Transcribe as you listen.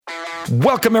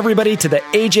Welcome, everybody, to the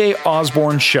AJ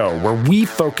Osborne Show, where we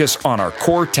focus on our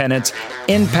core tenets: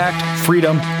 impact,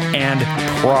 freedom, and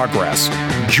progress.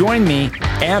 Join me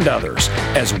and others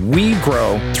as we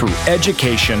grow through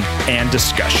education and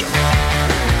discussion.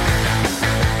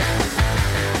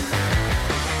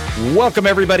 Welcome,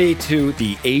 everybody, to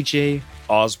the AJ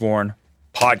Osborne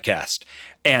Podcast.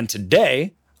 And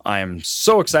today, I'm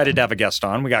so excited to have a guest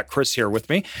on. We got Chris here with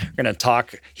me. We're going to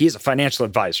talk. He's a financial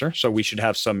advisor, so we should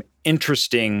have some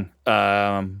interesting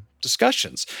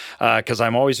discussions because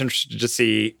I'm always interested to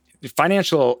see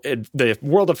the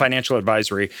world of financial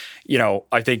advisory. You know,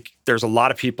 I think there's a lot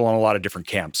of people in a lot of different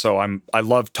camps. So I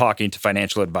love talking to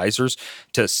financial advisors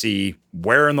to see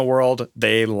where in the world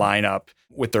they line up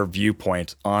with their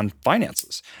viewpoint on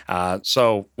finances.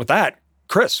 So with that,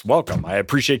 Chris, welcome. I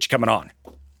appreciate you coming on.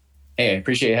 Hey, I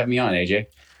appreciate you having me on, AJ.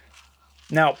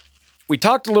 Now, we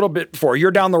talked a little bit before.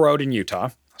 You're down the road in Utah,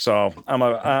 so I'm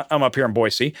up here in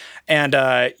Boise. And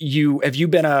have you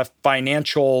been a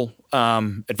financial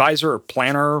advisor or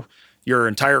planner your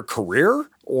entire career,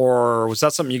 or was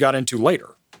that something you got into later?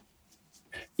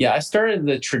 Yeah, I started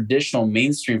the traditional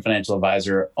mainstream financial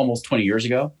advisor almost 20 years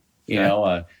ago.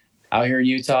 Out here in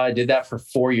Utah, I did that for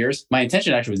 4 years. My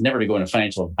intention actually was never to go into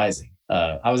financial advising.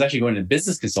 I was actually going into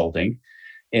business consulting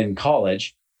in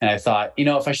college. And I thought,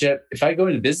 if I go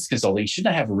into business consulting,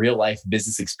 shouldn't I have real life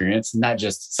business experience, not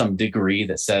just some degree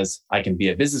that says I can be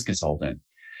a business consultant?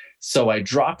 So I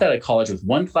dropped out of college with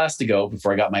one class to go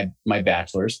before I got my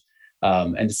bachelor's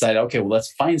and decided, okay, well,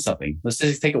 let's find something. Let's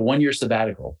just take a 1-year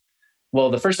sabbatical. Well,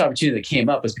 the first opportunity that came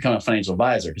up was become a financial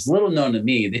advisor, because little known to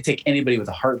me, they take anybody with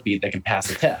a heartbeat that can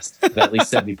pass a test with at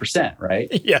least 70%, right?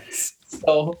 Yes.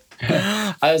 So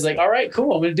I was like, all right,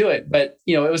 cool, I'm going to do it. But,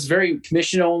 it was very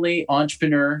commission only,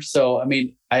 entrepreneur. So,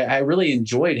 I really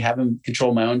enjoyed having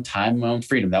control of my own time, my own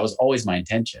freedom. That was always my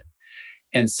intention.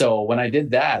 And so when I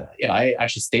did that, I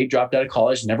actually dropped out of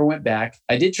college, never went back.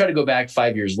 I did try to go back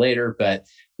 5 years later, but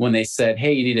when they said,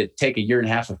 hey, you need to take 1.5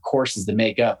 years of courses to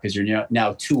make up because you're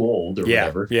now too old or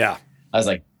whatever. Yeah. I was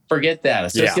like, forget that. A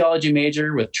sociology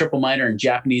major with triple minor in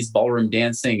Japanese ballroom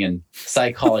dancing and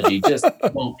psychology just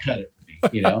won't cut it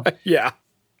for me, Yeah.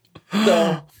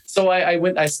 So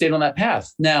I stayed on that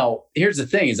path. Now, here's the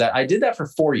thing is that I did that for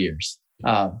 4 years.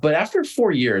 But after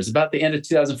 4 years, about the end of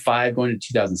 2005, going into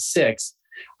 2006,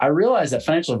 I realized that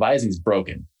financial advising is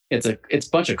broken. It's a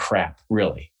bunch of crap,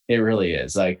 really. It really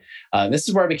is. This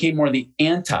is where I became more the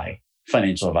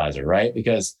anti-financial advisor, right?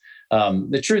 Because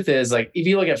the truth is, if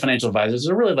you look at financial advisors,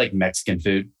 they're really like Mexican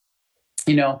food.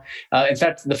 In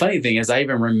fact, the funny thing is, I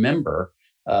even remember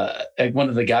one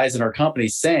of the guys in our company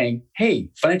saying, hey,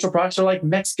 financial products are like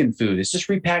Mexican food. It's just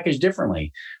repackaged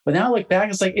differently. But now I look back,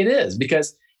 it's like it is,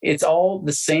 because it's all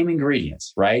the same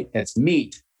ingredients, right? It's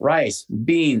meat, rice,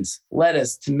 beans,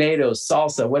 lettuce, tomatoes,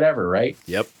 salsa, whatever, right?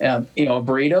 Yep. A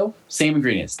burrito, same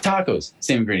ingredients. Tacos,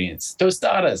 same ingredients.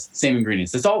 Tostadas, same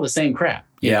ingredients. It's all the same crap.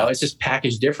 It's just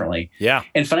packaged differently. Yeah.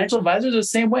 And financial advisors are the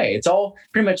same way. It's all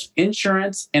pretty much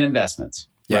insurance and investments,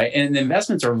 right? And the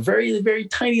investments are very, very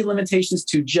tiny limitations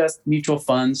to just mutual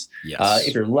funds. Yes.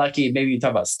 If you're lucky, maybe you can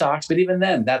talk about stocks, but even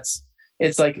then,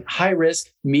 it's like high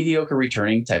risk, mediocre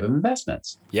returning type of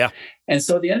investments. Yeah. And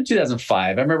so at the end of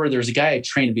 2005, I remember there was a guy I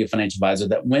trained to be a financial advisor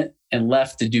that went and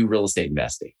left to do real estate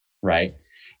investing, right?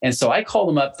 And so I called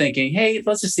him up thinking, hey,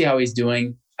 let's just see how he's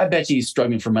doing. I bet you he's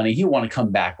struggling for money. He'll want to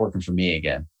come back working for me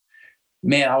again.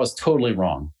 Man, I was totally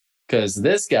wrong, because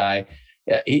this guy,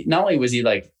 not only was he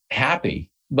happy,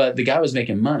 but the guy was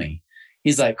making money.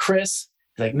 He's like, Chris,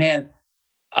 man,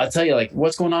 I'll tell you,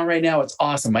 what's going on right now. It's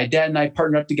awesome. My dad and I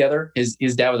partnered up together. His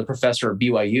dad was a professor at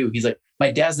BYU. He's like, my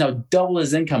dad's now double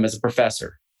his income as a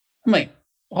professor. I'm like,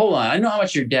 hold on. I know how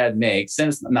much your dad makes, and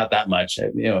it's not that much,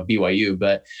 at BYU.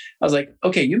 But I was like,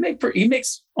 okay, he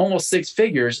makes almost 6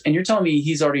 figures, and you're telling me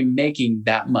he's already making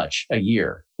that much a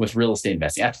year with real estate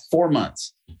investing after 4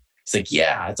 months. He's like,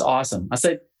 yeah, it's awesome. I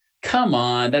said, come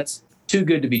on, that's too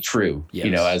good to be true.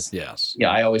 Yes.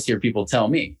 I always hear people tell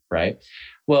me, right?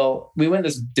 Well, we went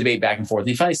this debate back and forth. And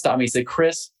he finally stopped me. He said,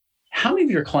 Chris, how many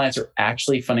of your clients are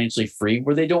actually financially free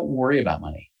where they don't worry about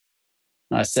money?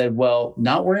 And I said, well,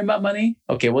 not worrying about money?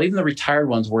 Okay, well, even the retired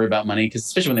ones worry about money, because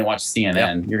especially when they watch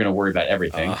CNN, you're going to worry about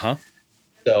everything. Uh-huh.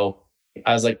 So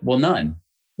I was like, well, none.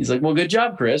 He's like, well, good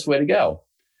job, Chris. Way to go.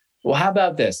 Well, how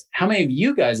about this? How many of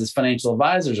you guys as financial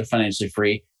advisors are financially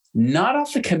free, not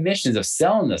off the commissions of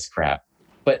selling this crap,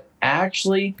 but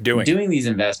actually doing these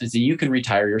investments, and you can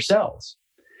retire yourselves?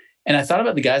 And I thought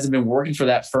about the guys that have been working for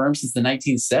that firm since the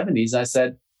 1970s. I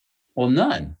said, well,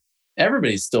 none.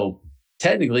 Everybody's still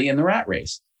technically in the rat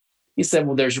race. He said,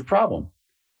 well, there's your problem.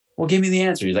 well, give me the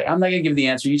answer. He's like, I'm not going to give you the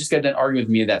answer. You just got done arguing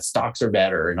with me that stocks are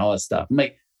better and all that stuff. I'm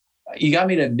like, you got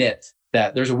me to admit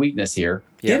that there's a weakness here.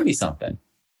 Yeah. Give me something.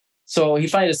 So he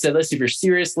finally just said, listen, if you're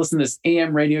serious, listen to this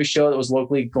AM radio show that was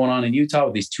locally going on in Utah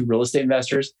with these two real estate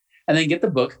investors, and then get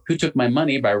the book, Who Took My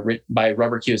Money by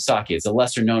Robert Kiyosaki. It's a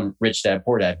lesser known Rich Dad,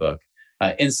 Poor Dad book.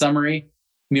 In summary,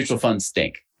 mutual funds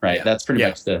stink, right? Yeah. That's pretty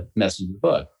much the message of the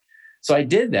book. So I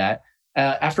did that.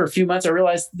 After a few months, I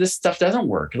realized this stuff doesn't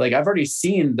work. Like I've already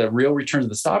seen the real returns of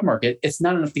the stock market. It's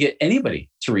not enough to get anybody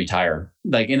to retire,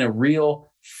 like in a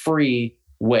real free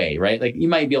way, right? Like you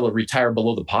might be able to retire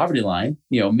below the poverty line,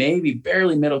 maybe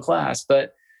barely middle class,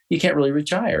 but you can't really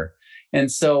retire. And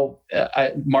so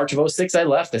March of 2006, I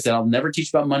left. I said, I'll never teach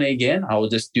about money again. I will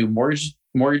just do mortgages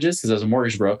because I was a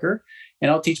mortgage broker,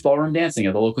 and I'll teach ballroom dancing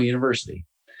at the local university.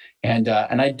 And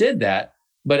I did that.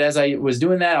 But as I was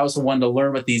doing that, I also wanted to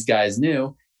learn what these guys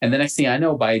knew. And the next thing I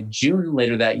know, by June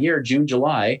later that year,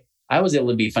 July, I was able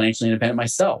to be financially independent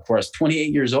myself. Where I was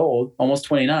 28 years old, almost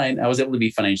 29, I was able to be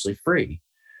financially free.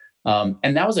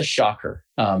 And that was a shocker.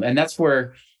 And that's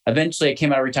where eventually I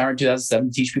came out of retirement in 2007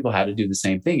 to teach people how to do the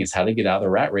same thing. It's how to get out of the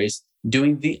rat race,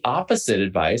 doing the opposite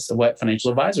advice of what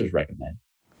financial advisors recommend.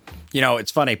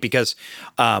 It's funny because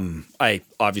I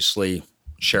obviously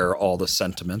share all the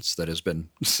sentiments that has been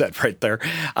said right there.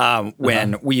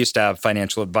 When we used to have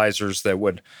financial advisors that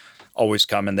would always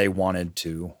come and they wanted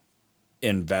to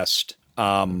invest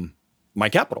my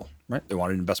capital, right? They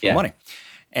wanted to invest my money.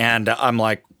 And I'm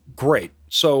like, great.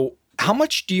 So how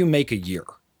much do you make a year?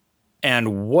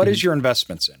 And what is your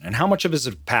investments in? And how much of it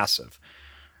is passive?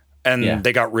 And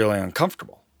they got really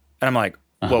uncomfortable. And I'm like,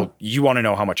 well, you want to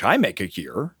know how much I make a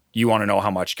year? You want to know how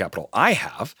much capital I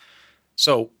have?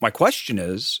 So my question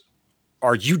is,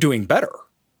 are you doing better?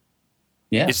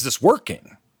 Yeah. Is this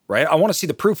working? Right? I want to see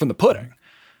the proof in the pudding.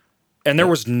 And there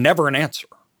was never an answer.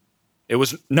 It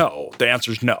was no. The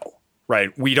answer is no.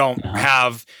 Right? We don't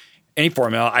have any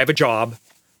formula. I have a job,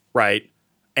 right?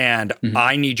 And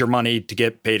I need your money to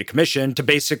get paid a commission to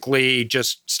basically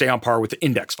just stay on par with the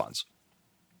index funds.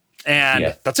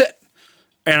 And that's it.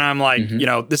 And I'm like,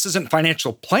 this isn't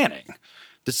financial planning.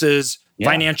 This is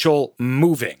financial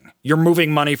moving. You're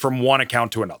moving money from one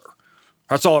account to another.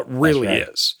 That's all it really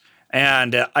is.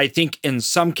 And I think in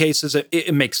some cases,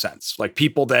 it makes sense. Like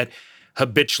people that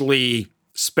habitually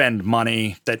spend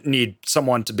money that need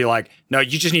someone to be like, no,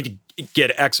 you just need to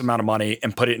get X amount of money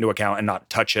and put it into account and not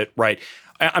touch it, right?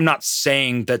 I'm not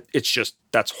saying that it's just,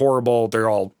 that's horrible. They're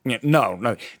all,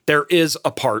 no. There is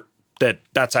a part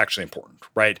that's actually important,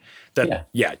 right? That,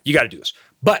 you got to do this.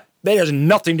 But that has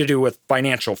nothing to do with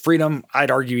financial freedom. I'd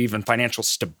argue even financial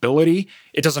stability.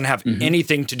 It doesn't have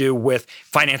anything to do with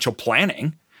financial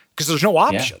planning because there's no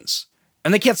options.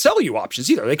 And they can't sell you options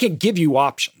either. They can't give you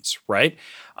options, right?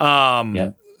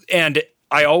 And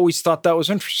I always thought that was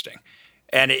interesting.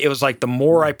 And it was like the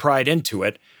more I pried into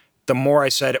it, the more I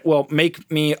said, well, make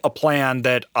me a plan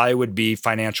that I would be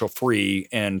financial free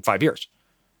in 5 years.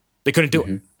 They couldn't do it.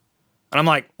 And I'm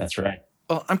like, that's right.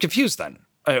 Well, I'm confused then.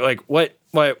 Like,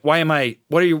 why am I,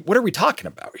 what are we talking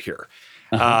about here?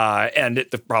 And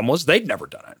the problem was they'd never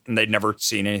done it and they'd never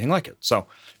seen anything like it. So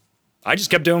I just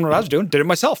kept doing what I was doing, did it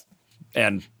myself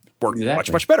and worked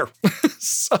much better.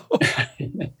 So,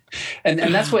 and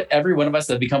that's what every one of us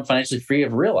that become financially free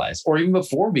have realized, or even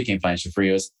before we became financially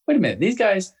free, was, wait a minute, these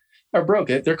guys are broke.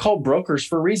 They're called brokers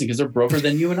for a reason because they're broker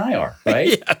than you and I are,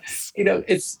 right? Yes.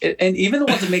 And even the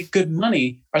ones that make good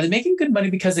money, are they making good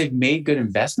money because they've made good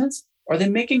investments? Or are they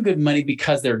making good money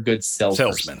because they're good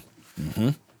salesmen?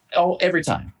 Oh, every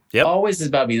time. Yep. Always is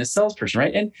about being a salesperson,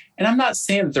 right? And I'm not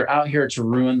saying that they're out here to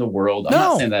ruin the world. I'm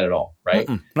not saying that at all, right?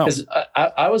 Because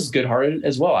I was good-hearted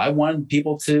as well. I wanted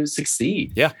people to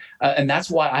succeed. Yeah. And that's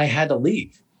why I had to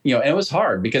leave. And it was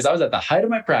hard because I was at the height of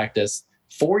my practice.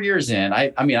 4 years in,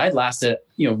 I lasted,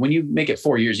 when you make it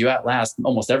 4 years, you outlast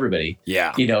almost everybody, in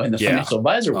the financial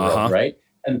advisor world, right?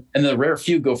 And the rare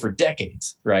few go for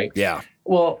decades, right? Yeah.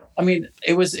 Well,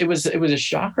 it was a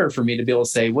shocker for me to be able to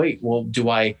say, wait, well, do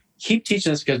I keep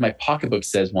teaching this because my pocketbook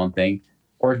says one thing,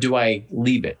 or do I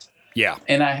leave it? Yeah.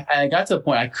 And I got to the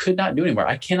point I could not do anymore.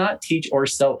 I cannot teach or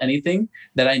sell anything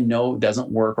that I know doesn't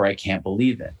work or I can't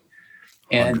believe in.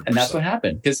 And that's what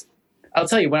happened. Because I'll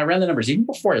tell you, when I ran the numbers, even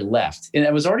before I left, and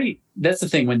it was already, that's the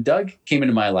thing, when Doug came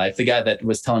into my life, the guy that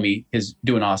was telling me he's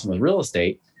doing awesome with real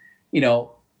estate,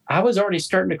 I was already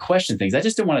starting to question things. I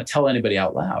just didn't want to tell anybody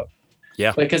out loud.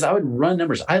 Yeah. Because I would run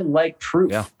numbers. I like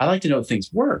proof. Yeah. I like to know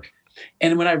things work.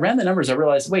 And when I ran the numbers, I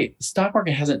realized, wait, the stock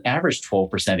market hasn't averaged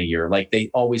 12% a year like they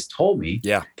always told me.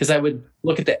 Yeah. Because I would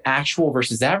look at the actual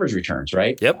versus average returns,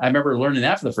 right? Yep. I remember learning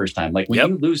that for the first time. Like when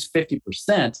you lose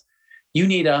 50%, You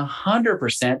need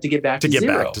 100% to get back to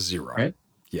zero. Right?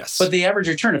 Yes. But the average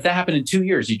return, if that happened in 2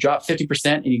 years, you drop 50%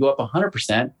 and you go up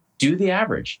 100%, do the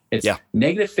average. It's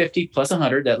negative 50 plus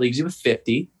 100. That leaves you with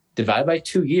 50. Divided by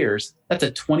 2 years, that's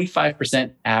a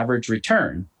 25% average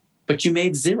return, but you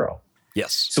made zero.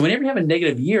 Yes. So whenever you have a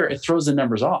negative year, it throws the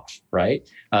numbers off, right?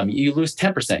 You lose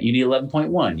 10%, you need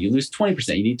 11.1. You lose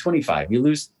 20%, you need 25. You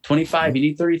lose 25, you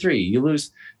need 33. You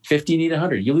lose 50, you need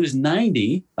 100. You lose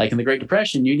 90, like in the Great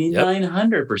Depression, you need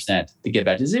 900% to get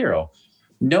back to zero.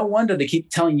 No wonder they keep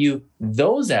telling you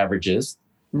those averages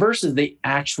versus the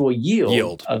actual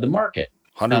yield of the market.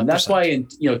 100%. That's why in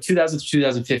 2000 to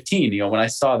 2015, when I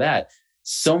saw that,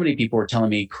 so many people were telling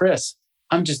me, Chris,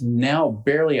 I'm just now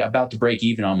barely about to break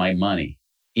even on my money,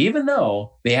 even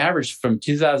though the average from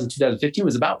 2000 to 2015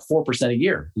 was about 4% a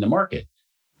year in the market.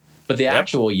 But the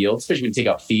actual yield, especially when you take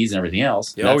out fees and everything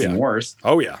else, that's even worse.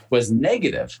 Was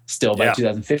negative still by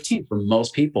 2015 for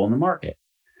most people in the market.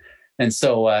 And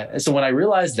so when I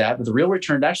realized that, but the real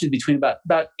return actually between about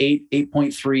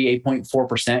 8.3,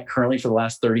 8.4% currently for the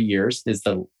last 30 years is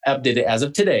the updated as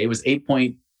of today, it was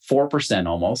 8.4%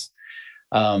 almost.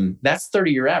 That's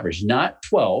 30-year average, not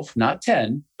 12, not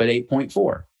 10, but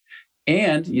 8.4.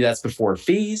 And that's before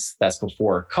fees, that's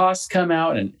before costs come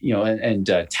out and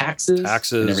taxes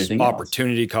and everything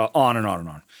opportunity cost, on and on and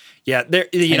on. Yeah.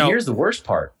 Here's the worst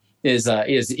part is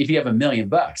if you have $1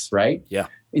 million, right? Yeah.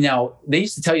 Now, they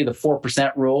used to tell you the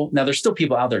 4% rule. Now, there's still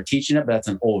people out there teaching it, but that's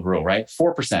an old rule, right?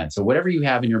 4%. So whatever you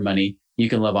have in your money, you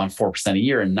can live on 4% a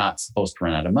year and not supposed to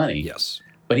run out of money. Yes.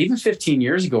 But even 15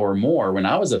 years ago or more, when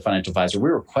I was a financial advisor, we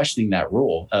were questioning that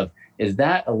rule of, is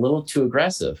that a little too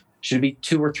aggressive? Should it be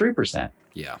 2 or 3%?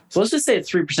 Yeah. So let's just say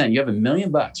it's 3%. You have $1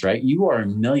 million, right? You are a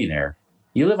millionaire.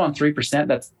 You live on 3%.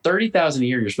 That's $30,000 a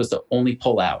year you're supposed to only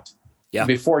pull out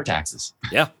before taxes.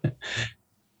 Yeah.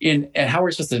 And how are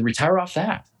we supposed to retire off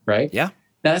that, right? Yeah.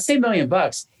 Now, that same $1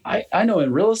 million, I know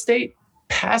in real estate,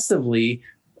 passively,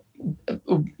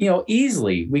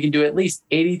 easily, we can do at least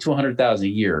 80 to 100,000 a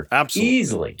year.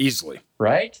 Absolutely. Easily.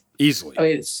 Right? Easily. I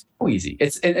mean, it's so easy.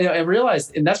 And I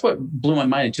realized, and that's what blew my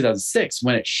mind in 2006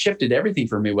 when it shifted everything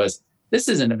for me was, this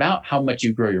isn't about how much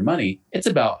you grow your money. It's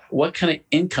about what kind of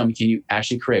income can you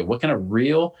actually create? What kind of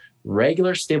real,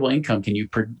 regular, stable income can you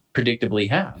predictably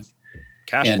have?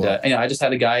 Cash flow. I just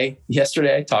had a guy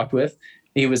yesterday I talked with.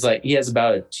 He was like, he has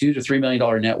about a $2 to $3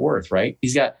 million net worth, right?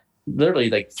 He's got literally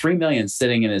like $3 million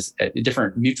sitting in his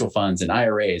different mutual funds and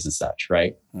IRAs and such,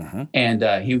 right? Mm-hmm.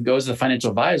 And he goes to the financial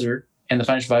advisor, and the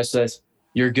financial advisor says,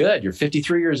 "You're good. You're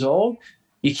 53 years old.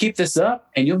 You keep this up,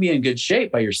 and you'll be in good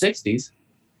shape by your 60s."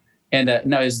 And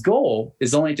now his goal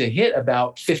is only to hit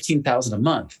about $15,000 a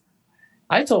month.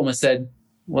 I told him, I said,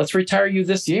 "Let's retire you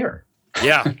this year."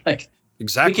 Yeah,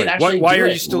 exactly. Why are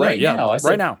you still right there? now? Yeah,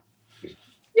 right now.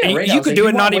 Yeah, right you now. could do it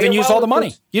and not even use all the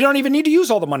money. You don't even need to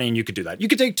use all the money, and you could do that. You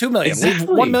could take $2 million, leave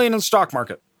 $1 million in the stock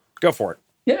market. Go for it.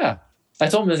 Yeah. I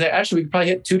told him that actually we could probably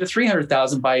hit 200,000 to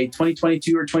 300,000 by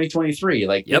 2022 or 2023.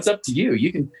 It's up to you.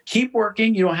 You can keep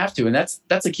working. You don't have to. And that's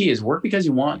the key is work because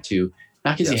you want to,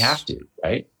 not because you have to,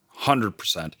 right?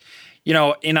 100%.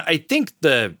 And I think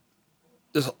the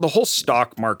whole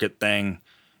stock market thing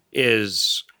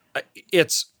is,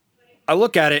 I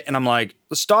look at it and I'm like,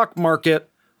 the stock market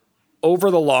over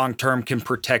the long term can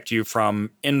protect you from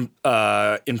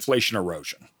inflation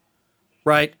erosion,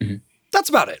 right? Mm-hmm. That's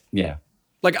about it. Yeah.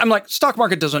 I'm like, stock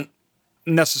market doesn't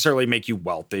necessarily make you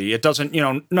wealthy. It doesn't,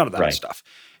 none of that stuff.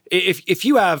 If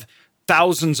you have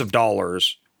thousands of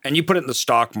dollars and you put it in the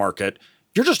stock market,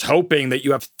 you're just hoping that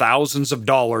you have thousands of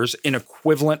dollars in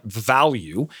equivalent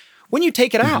value. When you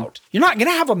take it out, you're not going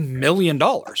to have $1 million.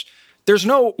 There's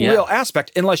no real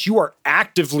aspect unless you are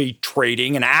actively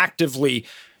trading and actively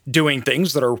doing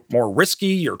things that are more risky.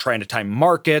 You're trying to time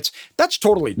markets. That's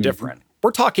totally different. We're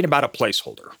talking about a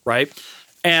placeholder, right?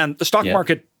 And the stock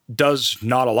market does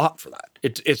not a lot for that.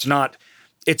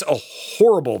 It's a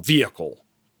horrible vehicle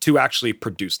to actually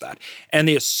produce that. And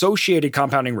the associated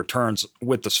compounding returns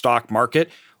with the stock market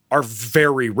are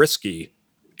very risky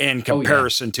in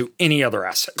comparison to any other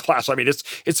asset class. I mean,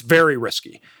 it's very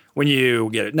risky when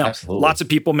you get it. Now, lots of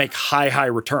people make high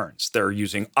returns. They're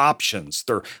using options.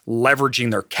 They're leveraging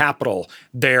their capital.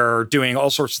 They're doing all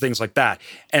sorts of things like that.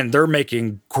 And they're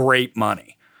making great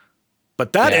money.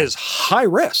 But that is high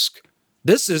risk.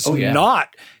 This is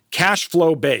not cash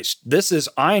flow based. This is,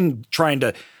 I'm trying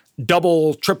to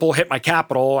double, triple hit my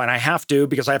capital, and I have to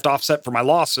because I have to offset for my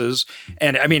losses.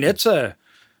 And I mean, it's a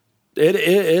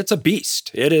beast.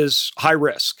 It is high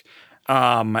risk.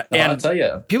 And I'll tell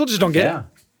you, people just don't get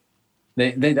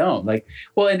it. They don't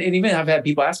and even I've had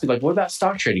people ask me what about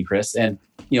stock trading, Chris? And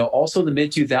Also the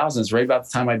mid 2000s, right about the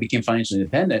time I became financially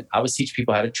independent, I was teaching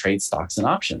people how to trade stocks and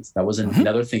options. That was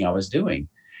another thing I was doing.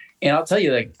 And I'll tell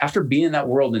you, like, after being in that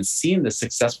world and seeing the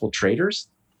successful traders,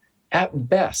 at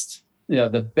best,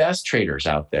 the best traders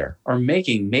out there are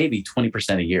making maybe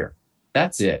 20% a year.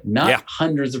 That's it. Not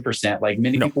hundreds of percent like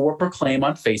many people will proclaim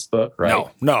on Facebook, right?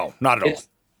 No, not at all.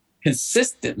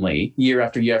 Consistently, year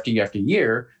after year after year after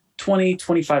year, 20,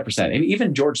 25%. And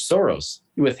even George Soros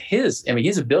with he's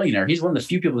a billionaire. He's one of the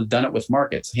few people who've done it with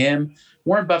markets.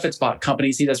 Warren Buffett's bought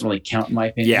companies. He doesn't really count, in my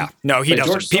opinion. Yeah, no, he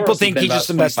doesn't. People think he just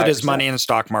invested his money in the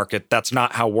stock market. That's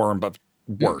not how Warren Buffett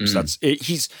works.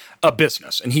 He's a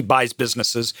business, and he buys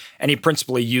businesses, and he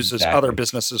principally uses other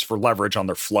businesses for leverage on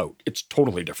their float. It's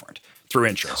totally different through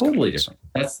insurance. Totally different.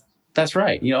 That's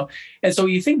right. And so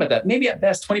you think about that, maybe at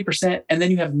best 20%, and then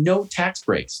you have no tax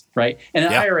breaks, right? And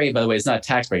an IRA, by the way, is not a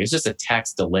tax break. It's just a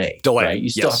tax delay. Right? You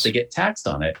still have to get taxed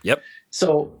on it. Yep.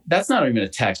 So that's not even a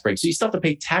tax break. So you still have to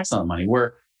pay tax on the money.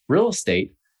 Where real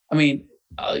estate, I'll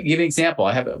give you an example.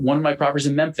 I have one of my properties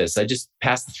in Memphis. I just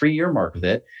passed the 3-year mark with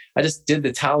it. I just did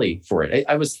the tally for it.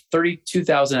 I was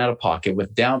 $32,000 out of pocket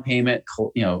with down payment,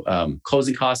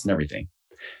 closing costs and everything.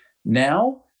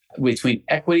 Now, between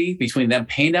equity, between them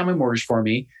paying down my mortgage for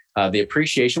me, the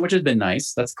appreciation, which has been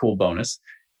nice, that's a cool bonus,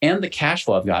 and the cash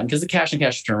flow I've gotten, because the cash and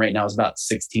cash return right now is about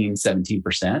 16,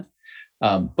 17%.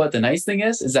 But the nice thing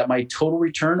is that my total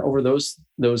return over those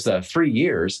 3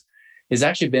 years has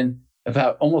actually been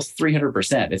about almost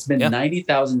 300%. It's been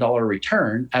 $90,000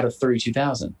 return out of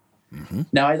 $32,000.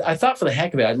 Now, I thought for the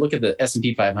heck of it, I'd look at the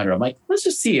S&P 500. I'm like, let's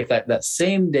just see if that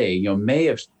same day, May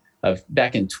of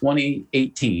back in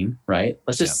 2018, right?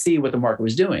 Let's just see what the market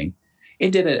was doing. It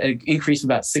did an increase of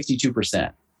about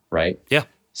 62%, right? Yeah.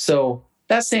 So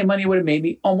that same money would have made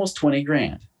me almost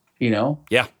 $20,000,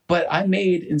 Yeah. But I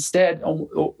made instead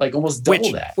almost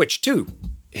double that. Which too,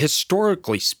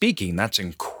 historically speaking, that's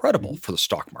incredible for the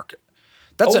stock market.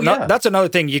 That's another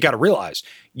thing you got to realize.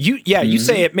 You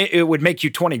say it would make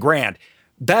you $20,000.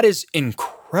 That is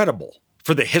incredible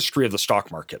for the history of the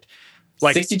stock market.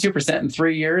 Like 62% in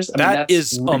 3 years. That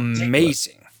is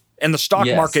amazing. And the stock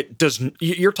market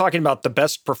you're talking about the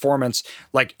best performance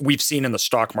like we've seen in the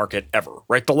stock market ever,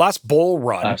 right? The last bull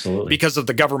run, because of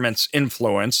the government's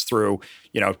influence through,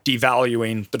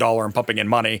 devaluing the dollar and pumping in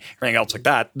money, everything else like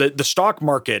that. The stock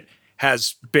market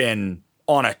has been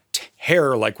on a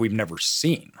tear like we've never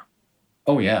seen.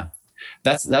 Oh yeah.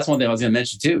 That's one thing I was going to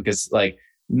mention too, because like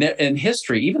in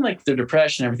history, even like the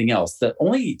Depression and everything else, the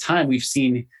only time we've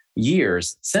seen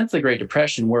years since the Great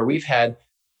Depression where we've had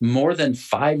more than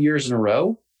 5 years in a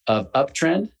row of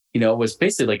uptrend, was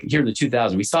basically like here in the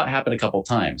 2000s. We saw it happen a couple of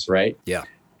times, right? Yeah.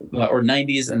 Or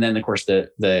 90s, and then of course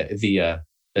the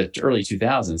early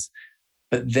 2000s.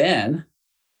 But then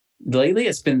lately,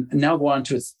 it's been now going on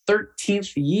to its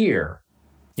 13th year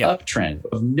uptrend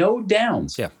of no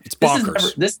downs. Yeah, it's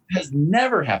bonkers. This has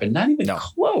never happened, not even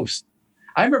close.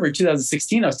 I remember in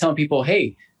 2016, I was telling people,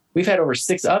 hey, we've had over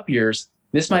 6 up years.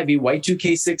 This might be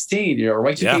Y2K16, or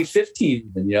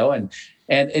Y2K15,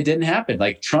 and it didn't happen.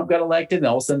 Like Trump got elected, and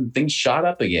all of a sudden things shot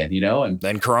up again, and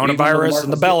then coronavirus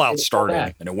and the bailout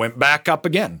started, and it went back up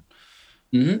again.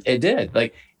 It did.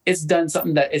 Like it's done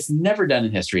something that it's never done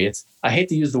in history. I hate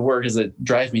to use the word because it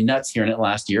drives me nuts hearing it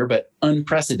last year, but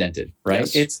unprecedented, right?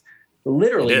 Yes. It's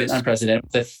literally been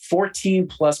unprecedented. The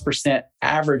 14+%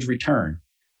 average return.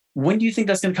 When do you think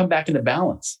that's going to come back into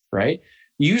balance, right?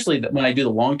 Usually when I do the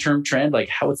long-term trend, like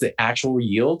how it's the actual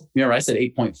yield, remember I said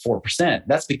 8.4%.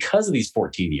 That's because of these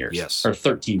 14 years or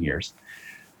 13 years.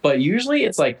 But usually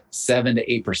it's like 7 to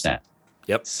 8%.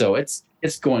 Yep. So it's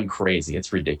going crazy.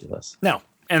 It's ridiculous. Now,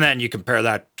 and then you compare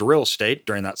that to real estate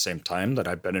during that same time that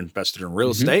I've been invested in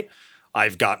real estate.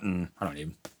 I've gotten,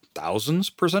 thousands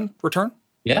 % return.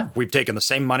 Yeah. We've taken the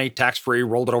same money, tax-free,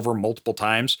 rolled it over multiple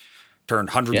times,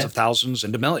 turned hundreds of thousands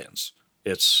into millions.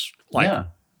 It's like,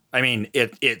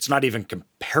 it's not even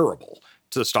comparable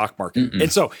to the stock market.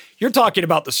 And so you're talking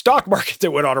about the stock market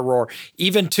that went on a roar.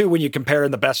 Even too, when you compare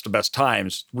in the best of best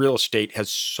times, real estate has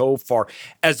so far,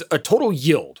 as a total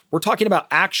yield, we're talking about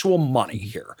actual money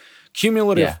here,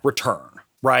 cumulative return,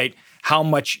 right? How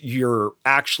much you're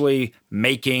actually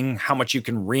making, how much you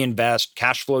can reinvest,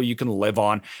 cash flow you can live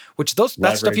on, which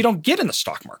that stuff you don't get in the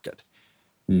stock market.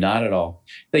 Not at all.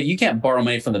 Like you can't borrow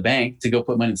money from the bank to go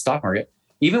put money in the stock market.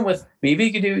 Even with, maybe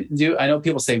you could do, I know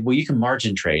people say, well, you can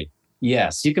margin trade.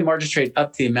 Yes, you can margin trade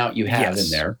up to the amount you have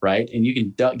in there, right? And you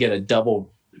can get a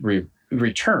double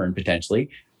return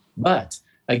potentially. But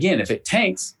again, if it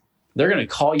tanks, they're going to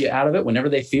call you out of it whenever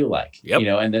they feel like,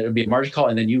 and there'll be a margin call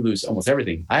and then you lose almost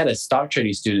everything. I had a stock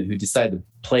trading student who decided to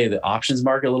play the options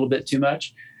market a little bit too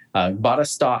much. bought a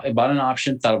stock, bought an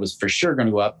option, thought it was for sure going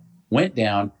to go up, went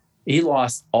down. He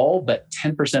lost all but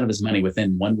 10% of his money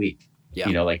within 1 week. Yeah.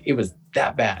 You know, like it was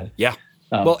that bad. Yeah.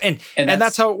 Well, and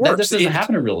that's how it works. That just doesn't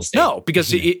happen in real estate. No,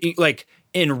 because like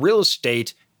in real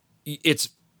estate, its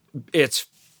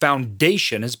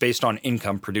foundation is based on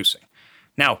income producing.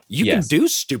 Now, you can do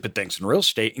stupid things in real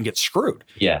estate and get screwed.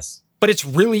 Yes. But it's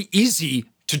really easy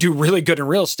to do really good in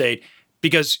real estate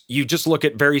because you just look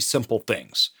at very simple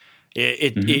things.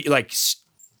 Keep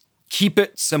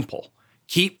it simple.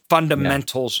 Keep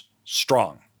fundamentals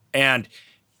strong. And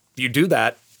if you do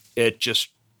that, it just,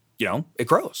 it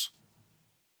grows.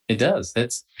 It does.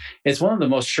 It's one of the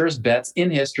most surest bets in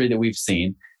history that we've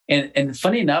seen. And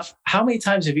funny enough, how many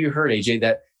times have you heard, AJ,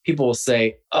 that people will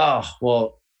say, oh,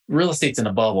 well, real estate's in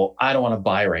a bubble. I don't want to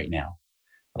buy right now.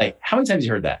 Like, how many times have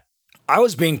you heard that? I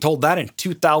was being told that in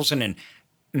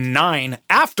 2009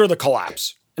 after the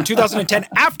collapse. In 2010,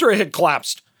 after it had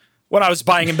collapsed, when I was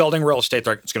buying and building real estate,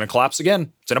 they're like, it's going to collapse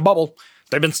again. It's in a bubble.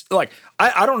 They've been like,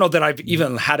 I don't know that I've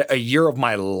even had a year of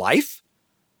my life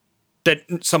that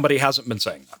somebody hasn't been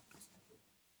saying that.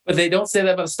 But they don't say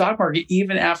that about the stock market,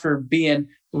 even after being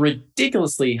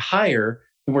ridiculously higher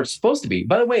than where it's supposed to be.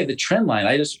 By the way, the trend line,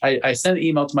 I sent an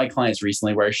email to my clients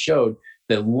recently where I showed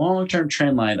the long-term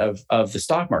trend line of the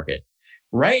stock market.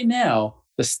 Right now,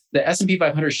 the S&P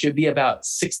 500 should be about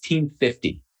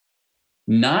 1650,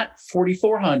 not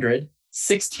 4,400,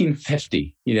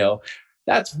 1650.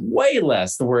 That's way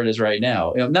less than where it is right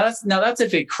now. That's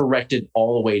if it corrected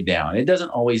all the way down. It doesn't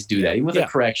always do that. Even with a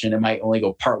correction, it might only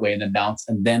go part way and then bounce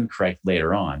and then correct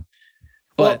later on.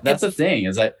 But that's the thing,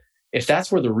 is that if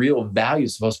that's where the real value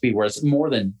is supposed to be, where it's more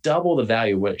than double the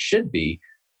value of what it should be,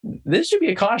 this should be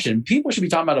a caution. People should be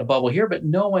talking about a bubble here, but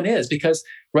no one is, because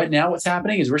right now what's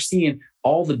happening is we're seeing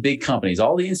all the big companies,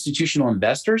 all the institutional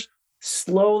investors,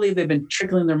 slowly they've been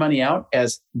trickling their money out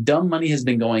as dumb money has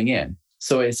been going in.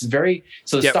 So it's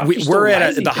we're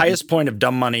at the highest point of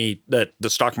dumb money that the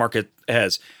stock market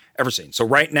has ever seen. So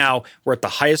right now we're at the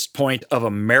highest point of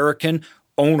American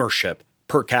ownership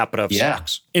per capita of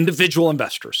stocks. Individual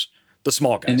investors, the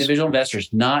small guys. Individual investors,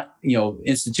 not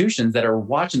institutions that are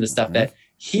watching the stuff that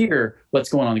hear what's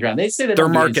going on the ground. They say that they're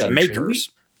market makers.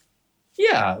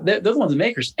 Yeah, they're the ones that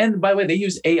makers. And by the way, they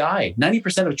use AI.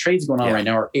 90% of trades going on right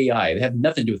now are AI. They have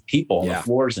nothing to do with people on the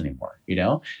floors anymore,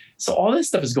 So all this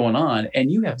stuff is going on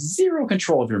and you have zero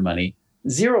control of your money,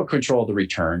 zero control of the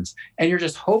returns, and you're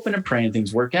just hoping and praying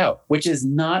things work out, which is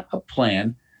not a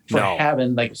plan for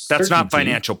having that's not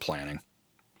financial planning.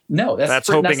 No, that's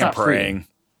hoping and praying. Freedom.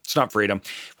 It's not freedom.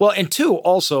 Well, and two,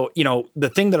 also, the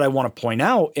thing that I want to point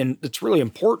out, and it's really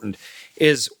important,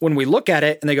 is when we look at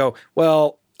it and they go,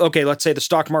 well, okay, let's say the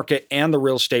stock market and the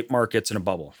real estate market's in a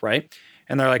bubble, right?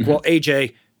 And they're like, well,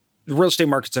 AJ, the real estate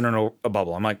market's in a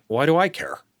bubble. I'm like, why do I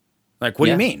care? Like, what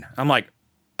do you mean? I'm like,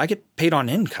 I get paid on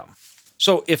income.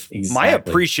 So if my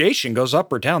appreciation goes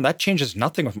up or down, that changes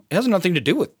nothing. It has nothing to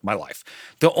do with my life.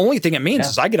 The only thing it means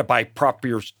is I get to buy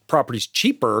properties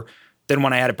cheaper than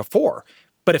when I had it before.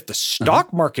 But if the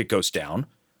stock market goes down,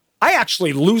 I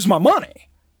actually lose my money.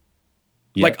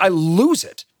 Like I lose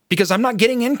it because I'm not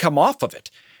getting income off of it.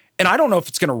 And I don't know if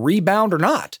it's going to rebound or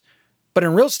not. But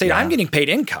in real estate, I'm getting paid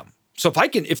income. So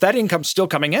if that income's still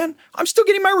coming in, I'm still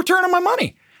getting my return on my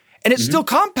money. And it's still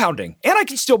compounding. And I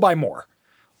can still buy more.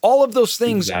 All of those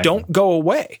things don't go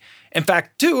away. In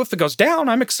fact, too, if it goes down,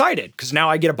 I'm excited because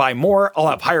now I get to buy more. I'll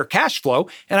have higher cash flow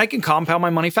and I can compound my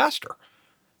money faster.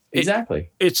 It's not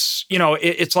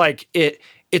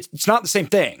the same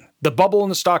thing. The bubble in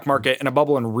the stock market and a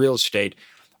bubble in real estate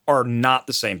are not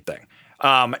the same thing.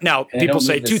 Now, people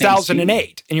say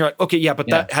 2008, and you're like, okay, but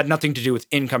that had nothing to do with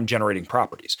income generating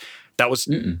properties. That was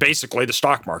basically the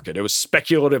stock market. It was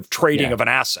speculative trading of an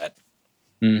asset.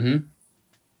 Mm-hmm.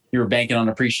 You were banking on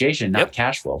appreciation, not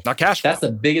cash flow. Not cash flow. That's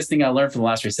the biggest thing I learned from the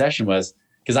last recession was,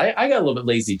 because I got a little bit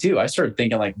lazy too. I started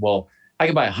thinking like, well, I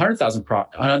could buy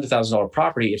 $100,000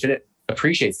 property. If it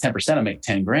appreciates 10%, I make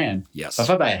 10 grand. Yes. But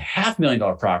if I buy a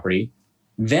 $500,000 property,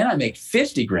 then I make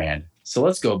 50 grand. So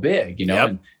let's go big,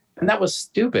 And that was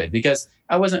stupid because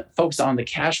I wasn't focused on the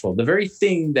cash flow. The very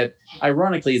thing that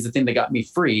ironically is the thing that got me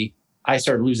free, I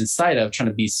started losing sight of trying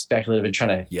to be speculative and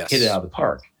trying to hit it out of the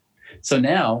park. So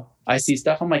now I see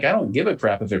stuff. I'm like, I don't give a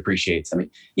crap if it appreciates. I mean,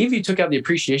 even if you took out the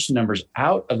appreciation numbers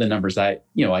out of the numbers that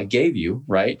I gave you,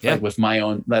 right? Yeah. Like with my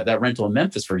own, that rental in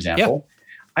Memphis, for example,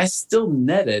 I still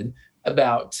netted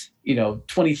about,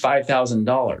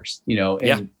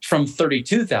 $25,000, from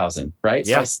 32,000, right?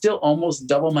 So I still almost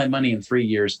double my money in 3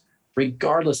 years,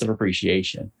 regardless of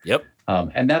appreciation. Yep.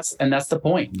 And that's the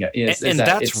point.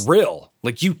 That's real.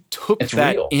 Like you took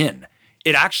that in.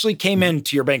 It actually came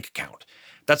into your bank account.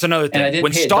 That's another And I thing. didn't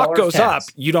When pay stock $1 goes up, tax.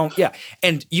 you don't, yeah.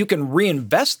 And you can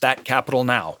reinvest that capital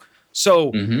now.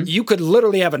 So you could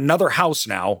literally have another house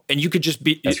now, and you could just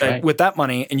be That's right. with that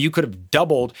money, and you could have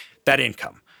doubled that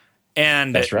income.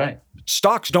 And That's right.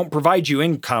 stocks don't provide you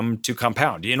income to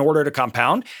compound. In order to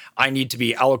compound, I need to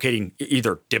be allocating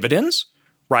either dividends,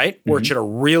 right, where it's at a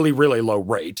really, really low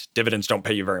rate. Dividends don't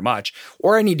pay you very much.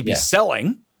 Or I need to be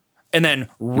selling and then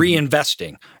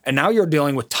reinvesting. And now you're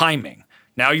dealing with timing.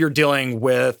 Now you're dealing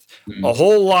with a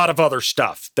whole lot of other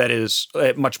stuff that is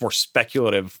much more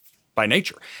speculative by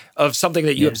nature of something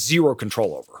that you have zero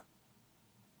control over.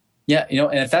 Yeah,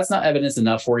 and if that's not evidence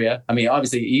enough for you, I mean,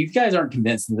 obviously, you guys aren't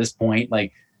convinced at this point.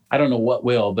 Like, I don't know what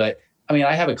will, but I mean,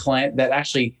 I have a client that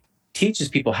actually teaches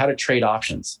people how to trade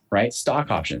options, right?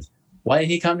 Stock options. Why did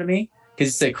he come to me?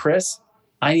 Because he said, Chris,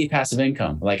 I need passive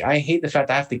income. Like, I hate the fact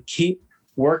that I have to keep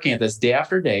working at this day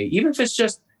after day, even if it's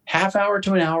just half hour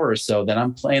to an hour or so that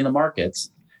I'm playing the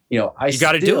markets.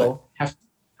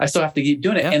 I still have to keep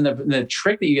doing it. Yeah. And the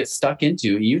trick that you get stuck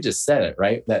into, you just said it,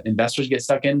 right? That investors get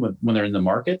stuck in when they're in the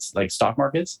markets, like stock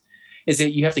markets, is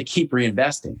that you have to keep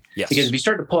reinvesting. Yes. Because if you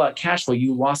start to pull out cash flow,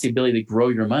 you lost the ability to grow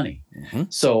your money.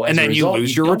 So as And then a result, you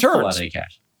lose your don't pull returns. out any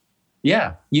cash.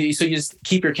 Yeah. So you just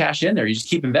keep your cash in there. You just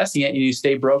keep investing it, and you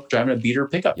stay broke driving a beater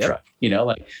pickup truck.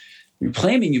 Like you're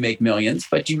claiming you make millions,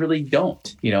 but you really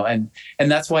don't. And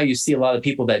that's why you see a lot of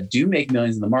people that do make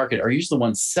millions in the market are usually the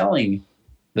ones selling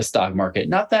the stock market,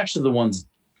 not actually the ones,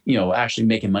 actually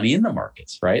making money in the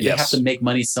markets, right? Yes. They have to make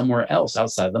money somewhere else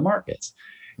outside of the markets.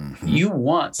 You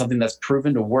want something that's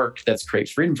proven to work, that's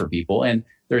creates freedom for people. And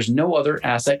there's no other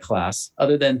asset class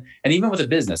other than, and even with a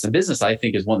business I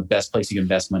think is one of the best places you can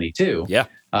invest money too. Yeah.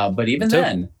 But even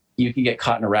then you can get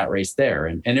caught in a rat race there.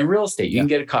 And in real estate, you can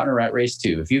get caught in a rat race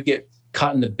too. If you get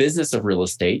caught in the business of real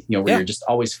estate, where you're just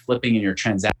always flipping in your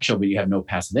transactional, but you have no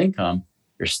passive income,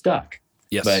 you're stuck.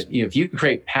 Yes. But if you can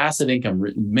create passive income,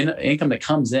 income that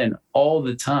comes in all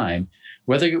the time,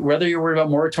 whether you're worried about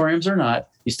moratoriums or not,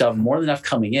 you still have more than enough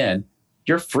coming in.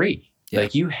 You're free. Yeah.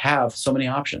 Like you have so many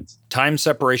options. Time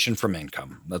separation from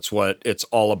income. That's what it's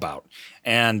all about.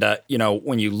 And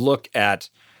when you look at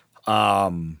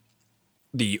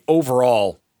the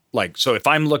overall, so if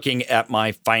I'm looking at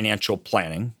my financial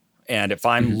planning, and if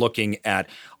I'm looking at,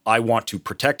 I want to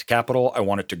protect capital, I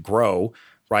want it to grow.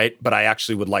 Right. But I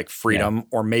actually would like freedom,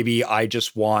 or maybe I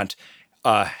just want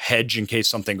a hedge in case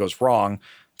something goes wrong.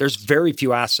 There's very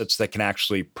few assets that can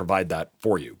actually provide that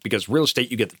for you, because real estate,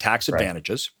 you get the tax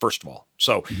advantages, first of all.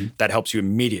 So that helps you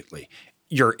immediately.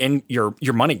 Your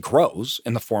money grows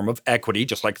in the form of equity,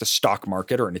 just like the stock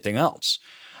market or anything else.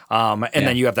 And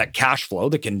then you have that cash flow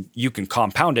that you can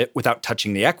compound it without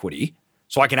touching the equity.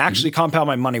 So I can actually compound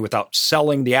my money without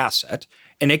selling the asset,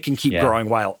 and it can keep growing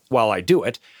while I do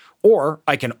it. Or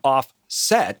I can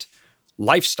offset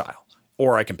lifestyle,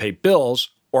 or I can pay bills,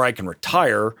 or I can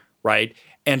retire, right?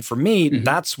 And for me,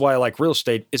 that's why I like real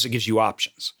estate, is it gives you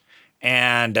options.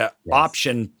 And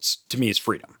options to me is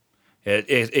freedom.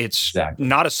 It's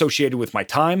not associated with my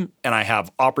time, and I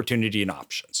have opportunity and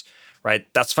options, right?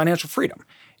 That's financial freedom.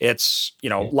 It's,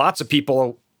 lots of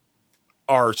people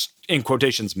are, in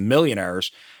quotations,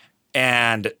 millionaires,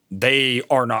 and they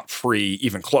are not free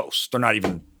even close. They're not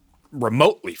even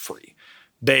remotely free.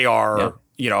 They are,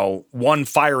 one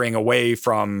firing away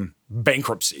from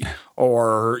bankruptcy,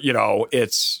 or,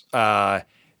 it's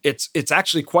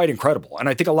actually quite incredible. And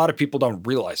I think a lot of people don't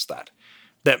realize that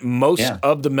most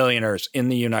of the millionaires in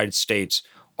the United States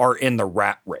are in the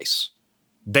rat race.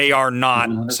 They are not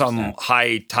 100%. Some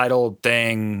high title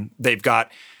thing. They've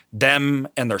got them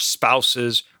and their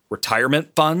spouses'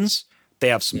 retirement funds. They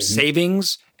have some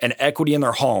savings and equity in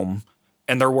their home,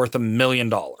 and they're worth $1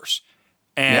 million.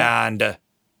 And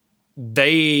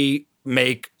they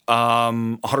make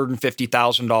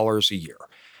 $150,000 a year.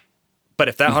 But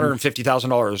if that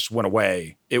 $150,000 went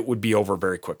away, it would be over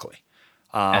very quickly.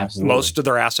 Most of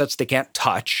their assets they can't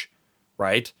touch,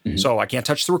 right? So I can't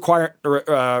touch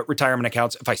the retirement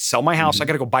accounts. If I sell my house, I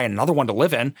got to go buy another one to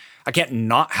live in. I can't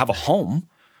not have a home,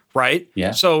 right?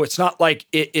 Yeah. So it's not like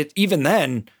it even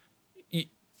then.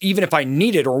 Even if I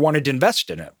needed or wanted to invest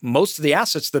in it, most of the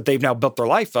assets that they've now built their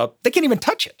life up, they can't even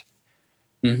touch it.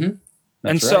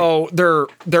 So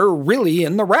they're really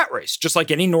in the rat race, just like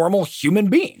any normal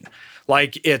human being.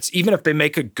 Like, it's even if they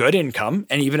make a good income,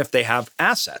 and even if they have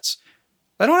assets,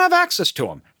 they don't have access to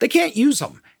them. They can't use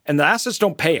them, and the assets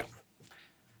don't pay them.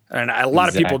 And a lot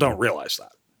of people don't realize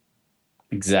that.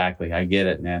 Exactly. I get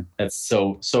it, man. That's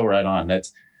so right on.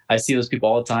 I see those people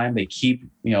all the time. They keep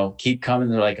coming.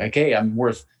 They're like, okay, I'm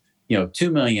worth,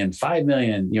 2 million, 5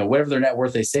 million, whatever their net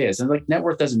worth they say is. And like, net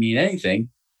worth doesn't mean anything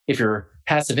if you're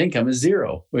passive income is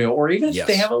zero, or even if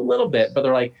they have a little bit, but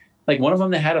they're like one of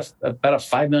them that had about a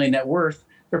 5 million net worth,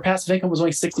 their passive income was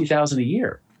only 60,000 a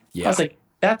year. I was like,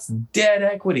 that's dead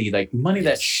equity, like money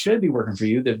that should be working for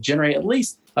you that generate at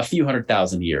least a few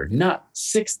 100,000 a year, not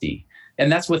 60.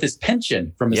 And that's with his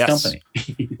pension from his company.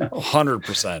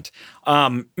 100%.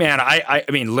 Man, I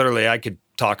mean, literally, I could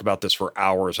talk about this for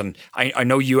hours, and I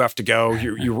know you have to go.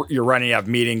 You're running. You have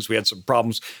meetings. We had some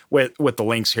problems with the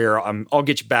links here. I'll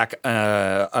get you back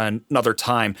another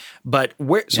time. But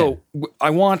I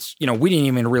want, we didn't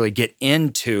even really get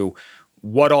into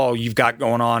what all you've got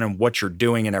going on and what you're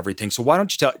doing and everything. So why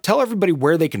don't you tell everybody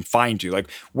where they can find you?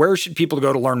 Like, where should people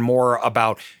go to learn more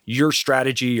about your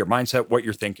strategy, your mindset, what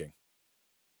you're thinking?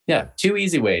 Yeah, 2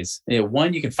 easy ways.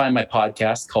 One, you can find my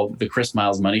podcast called The Chris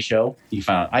Miles Money Show. You can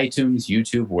find it on iTunes,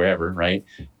 YouTube, wherever, right?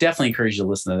 Definitely encourage you to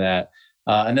listen to that.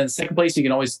 And then the second place, you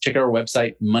can always check out our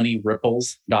website,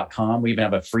 moneyripples.com. We even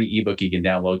have a free ebook you can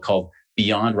download called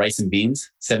Beyond Rice and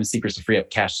Beans, 7 Secrets to Free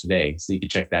Up Cash Today. So you can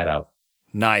check that out.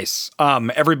 Nice.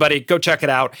 Everybody go check it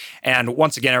out. And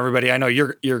once again, everybody, I know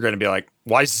you're going to be like,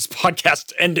 why is this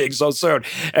podcast ending so soon?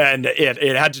 And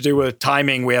it had to do with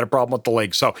timing. We had a problem with the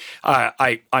link. So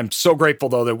I'm so grateful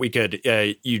though that we could,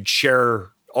 you'd share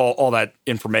all that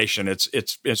information.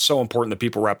 It's so important that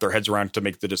people wrap their heads around to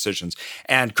make the decisions.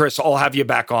 And Chris, I'll have you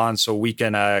back on so we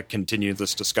can continue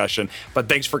this discussion. But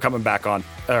thanks for coming back on,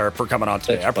 or for coming on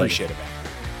today. I appreciate it, man.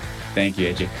 Thank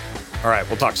you, AJ. All right.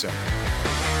 We'll talk soon.